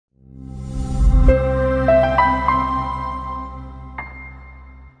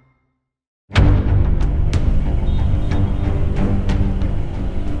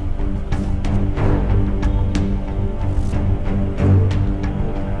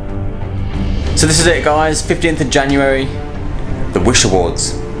So this is it, guys. 15th of January, the Wish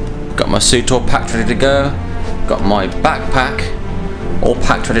Awards. Got my suit all packed, ready to go. Got my backpack all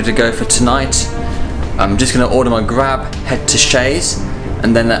packed, ready to go for tonight. I'm just gonna order my grab, head to Shays,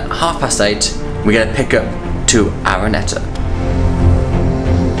 and then at 8:30 we get a pickup to Araneta.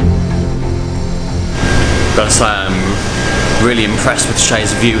 Gotta say, I'm really impressed with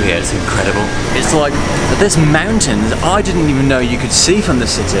Shay's view here. It's incredible. It's like there's mountains I didn't even know you could see from the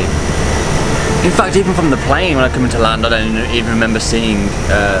city. In fact, even from the plane when I come into land, I don't even remember seeing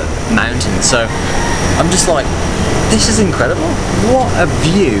mountains. So I'm just like, this is incredible. What a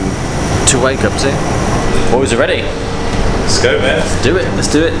view to wake up to. Boys are ready. Let's go, man. Let's do it.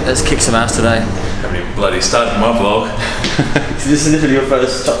 Let's do it. Let's kick some ass today. Haven't even bloody started my vlog. This is literally your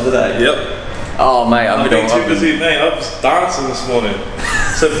first shot of the day. Yep. Oh mate, I've been too busy, mate. I was dancing this morning.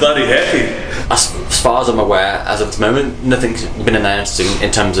 So bloody happy. As far as I'm aware, as of the moment, nothing's been announced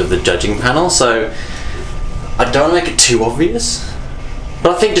in terms of the judging panel, so I don't want to make it too obvious.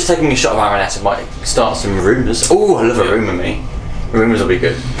 But I think just taking a shot of Araneta might start some rumours. Oh, I love a rumour, me. Rumours will be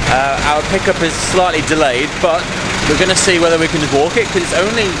good. Our pickup is slightly delayed, but we're going to see whether we can just walk it, because it's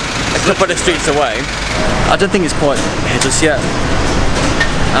only a couple of streets away. I don't think it's quite hit us yet.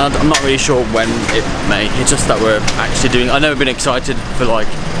 And I'm not really sure when it may hit us that we're actually doing. I've never been excited for like,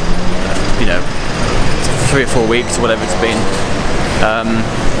 you know, 3 or 4 weeks or whatever it's been.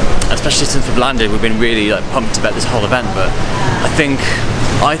 Especially since we've landed, we've been really like pumped about this whole event. But I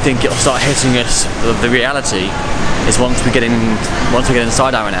think it'll start hitting us. The reality is once we get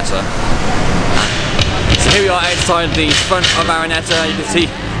inside Araneta. So here we are outside the front of Araneta. You can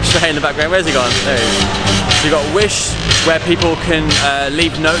see Shay in the background. Where's he gone? There he is. So you've got Wish, where people can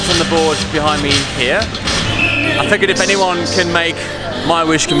leave notes on the board behind me here. I figured if anyone can make my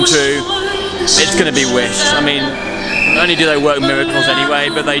wish come true, it's going to be Wish. I mean, not only do they work miracles anyway,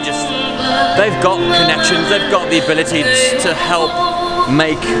 but they've got connections, they've got the ability to help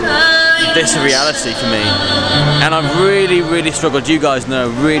make this a reality for me. And I've really struggled, you guys know,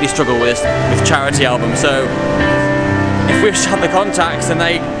 really struggled with charity albums. So if Wish have the contacts and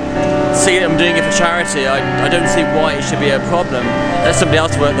they see that I'm doing it for charity, I don't see why it should be a problem. Let somebody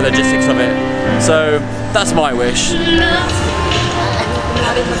else work the logistics of it. So that's my wish.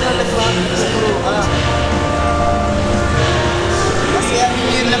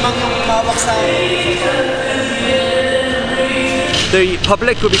 The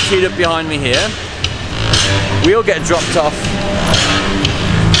public will be queued up behind me here. We'll get dropped off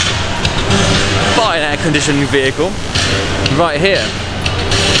by an air-conditioning vehicle right here.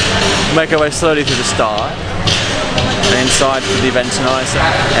 Make our way slowly through the star and inside for the event tonight.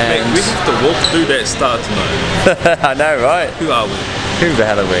 And mate, we have to walk through that star tonight. I know, right? Who are we? Who the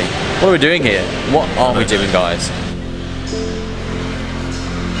hell are we? What are we doing here? What are we doing, guys?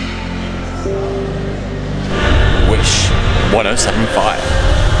 Wish 1075.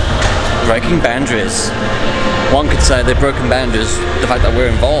 Breaking boundaries. One could say they've broken boundaries, the fact that we're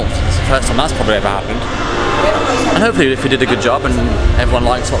involved. It's the first time that's probably ever happened. And hopefully if we did a good job and everyone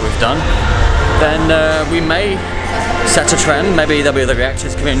likes what we've done, then we may set a trend. Maybe there'll be other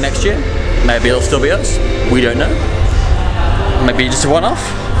reactors coming next year. Maybe it'll still be us. We don't know. Maybe just a one-off.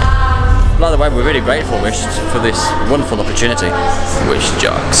 By the way, we're really grateful, Wish, for this wonderful opportunity. Wish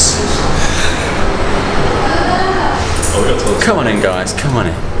Jocks. Come on in, guys. Come on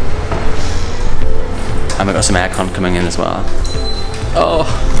in. And we've got some aircon coming in as well. Oh,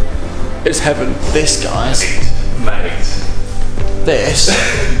 it's heaven. This, guys, Mate. this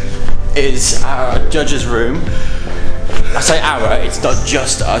is our judges' room. I say our, it's not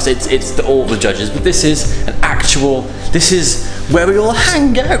just us, it's all the judges, but this is an actual, this is where we all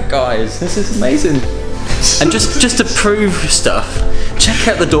hang out, guys. This is amazing. And just to prove stuff, check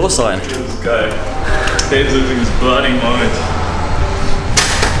out the door sign. Let's go. Dad's losing his bloody mind.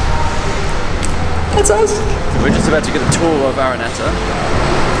 That's us. We're just about to get a tour of Araneta.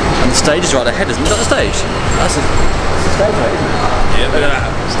 And the stage is right ahead, isn't it? Is that the stage? That's the stage, right? Yeah, look at that.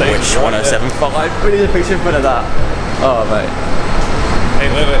 Stage Wish right 1075. We need a picture in front of that. Oh, mate. Hey,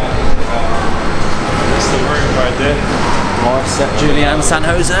 wait. That's the room right there. Marcet Julian San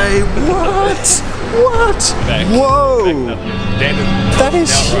Jose. What? What? Back. Whoa! That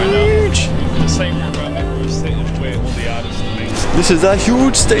is huge. The same room right there where all the artists meet. This is a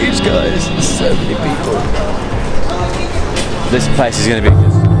huge stage, guys. So many people. This place is going to be.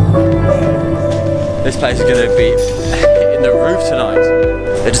 This place is going to be hitting the roof tonight.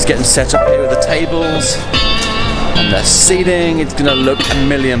 They're just getting set up here with the tables and the seating. It's going to look $1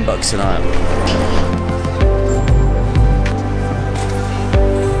 million tonight.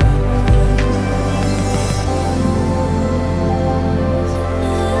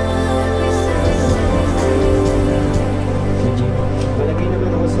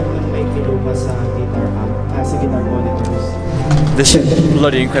 This is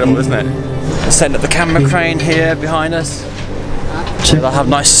bloody incredible, isn't it? Setting up the camera crane here behind us. They'll have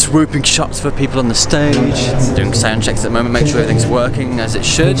nice swooping shots for people on the stage. Doing sound checks at the moment, make sure everything's working as it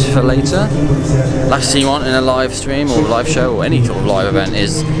should for later. Last thing you want in a live stream or live show or any sort of live event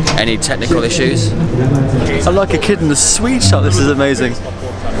is any technical issues. I'm like a kid in the sweet shop, this is amazing.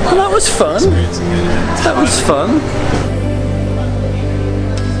 Well, that was fun. That was fun.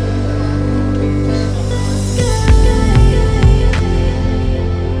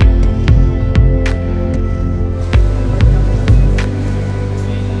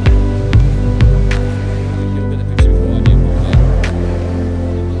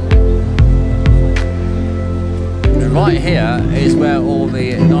 Right here is where all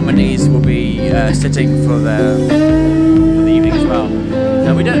the nominees will be sitting for the evening as well.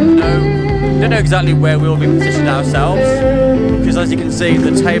 Now we don't know exactly where we'll be positioned ourselves, because as you can see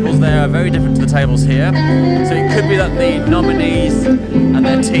the tables there are very different to the tables here. So it could be that the nominees and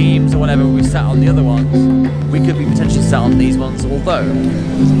their teams or whatever will be sat on the other ones. We could be potentially sat on these ones, although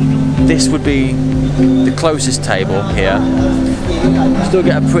this would be the closest table here. Still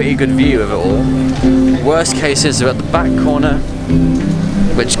get a pretty good view of it all. Worst cases are at the back corner, in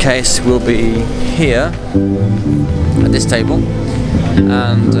which case we'll be here at this table.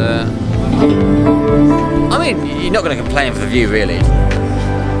 And I mean, you're not going to complain for the view really.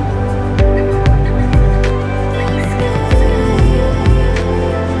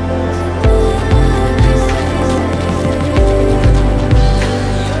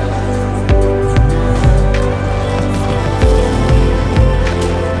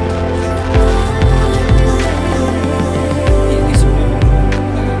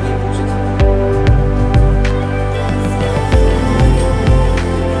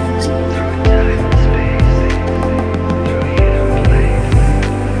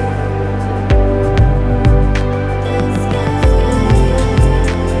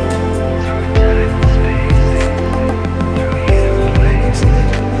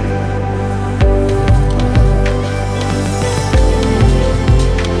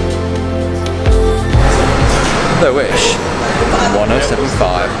 The Wish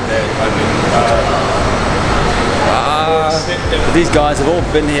 1075. These guys have all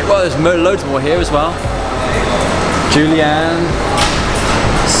been here. Well, there's loads more here as well. Julianne,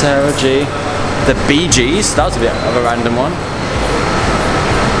 Sarah G, the Bee Gees. That was a bit of a random one.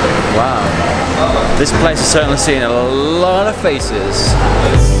 Wow. This place has certainly seen a lot of faces.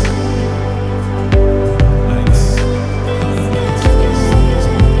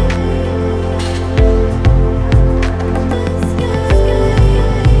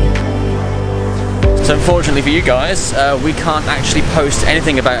 So unfortunately for you guys, we can't actually post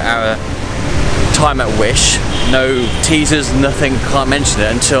anything about our time at Wish. No teasers, nothing, can't mention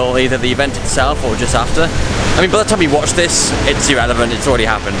it until either the event itself or just after. I mean, by the time you watch this, it's irrelevant, it's already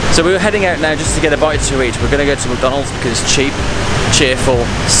happened. So we were heading out now just to get a bite to eat. We're going to go to McDonald's because it's cheap, cheerful,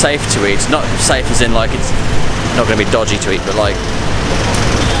 safe to eat. Not safe as in like it's not going to be dodgy to eat, but like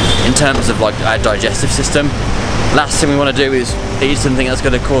in terms of like our digestive system. Last thing we want to do is eat something that's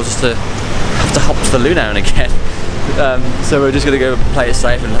going to cause us to have to hop to the loo now and again. So we're just going to go play it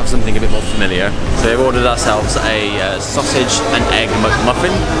safe and have something a bit more familiar. So we've ordered ourselves a sausage and egg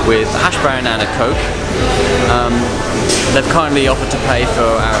McMuffin with a hash brown and a Coke. They've kindly offered to pay for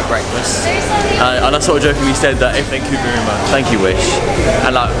our breakfast. And I sort of jokingly said that if thank you very much. Thank you, Wish.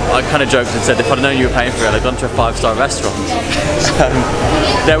 And like, I kind of joked and said if I'd known you were paying for it, I'd gone to a 5-star restaurant.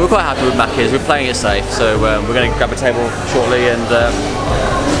 Yeah, we're quite happy with Macca's. We're playing it safe, so we're going to grab a table shortly and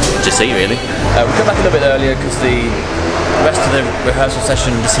just see really. We come back a little bit earlier because the rest of the rehearsal session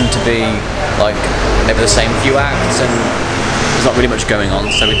seemed to be like maybe the same few acts and there's not really much going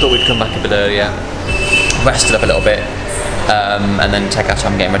on, so we thought we'd come back a bit earlier, rest it up a little bit, and then take our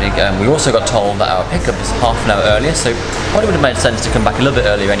time getting ready. We also got told that our pickup is half an hour earlier, so probably would have made sense to come back a little bit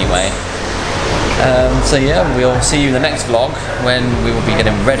earlier anyway. So yeah, we'll see you in the next vlog when we will be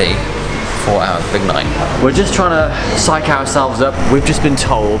getting ready for our big night. We're just trying to psych ourselves up. We've just been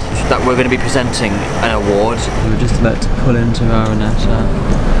told that we're going to be presenting an award. We're just about to pull into Araneta.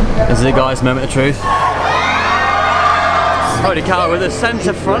 This is the guy's moment of truth. Holy cow, we're the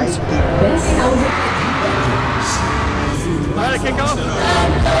centre front. Ready to kick off?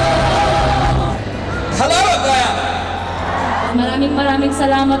 Hello up there! Maraming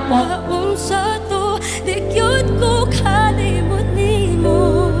salamat po.